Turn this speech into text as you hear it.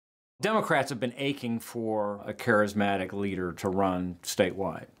Democrats have been aching for a charismatic leader to run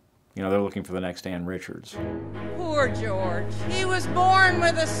statewide. You know, they're looking for the next Ann Richards. Poor George. He was born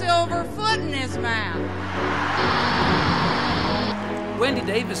with a silver foot in his mouth. Wendy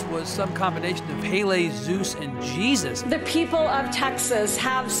Davis was some combination of Pele, Zeus, and Jesus. The people of Texas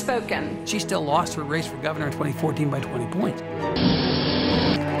have spoken. She still lost her race for governor in 2014 by 20 points.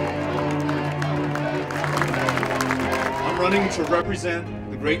 I'm running to represent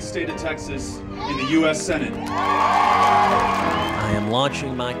the great state of Texas in the U.S. Senate. I am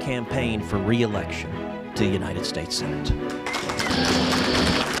launching my campaign for re-election to the United States Senate.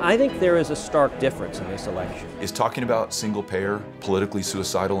 I think there is a stark difference in this election. Is talking about single payer politically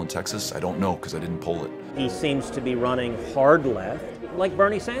suicidal in Texas? I don't know because I didn't poll it. He seems to be running hard left, like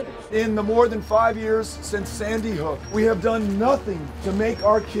Bernie Sanders. In the more than 5 years since Sandy Hook, we have done nothing to make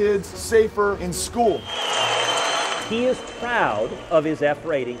our kids safer in school. He is proud of his F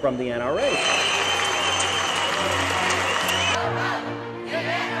rating from the NRA.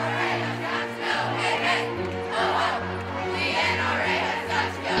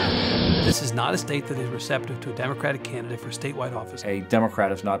 This is not a state that is receptive to a Democratic candidate for statewide office. A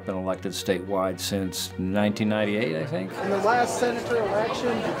Democrat has not been elected statewide since 1998, I think. In the last senator election,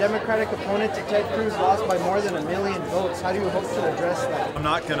 the Democratic opponent to Ted Cruz lost by more than 1 million votes. How do you hope to address that? I'm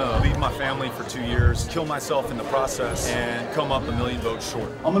not going to leave my family for 2 years, kill myself in the process, and come up 1 million votes short.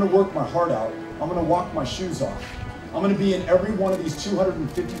 I'm going to work my heart out. I'm going to walk my shoes off. I'm going to be in every one of these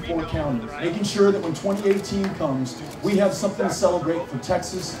 254 counties, making sure that when 2018 comes, we have something to celebrate for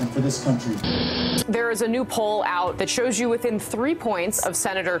Texas and for this country. There is a new poll out that shows you within 3 points of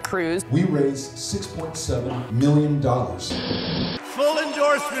Senator Cruz. We raised $6.7 million. Full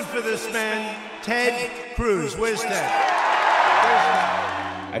endorsement for this man, Ted Cruz. Where's Ted?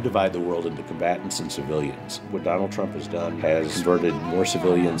 I divide the world into combatants and civilians. What Donald Trump has done has converted more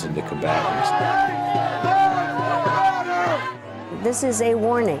civilians into combatants. This is a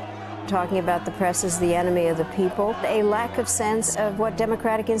warning, talking about the press as the enemy of the people, a lack of sense of what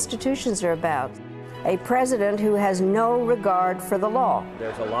democratic institutions are about, a president who has no regard for the law.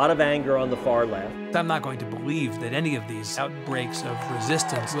 There's a lot of anger on the far left. I'm not going to believe that any of these outbreaks of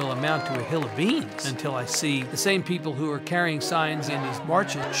resistance will amount to a hill of beans until I see the same people who are carrying signs in these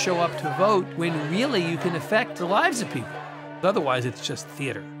marches show up to vote when really you can affect the lives of people. Otherwise, it's just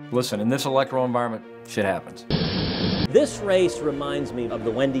theater. Listen, in this electoral environment, shit happens. This race reminds me of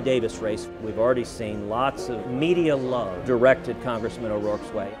the Wendy Davis race. We've already seen lots of media love directed Congressman O'Rourke's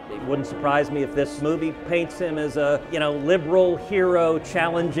way. It wouldn't surprise me if this movie paints him as a, liberal hero,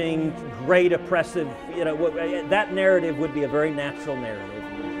 challenging, great oppressive, that narrative would be a very natural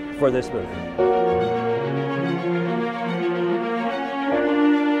narrative for this movie.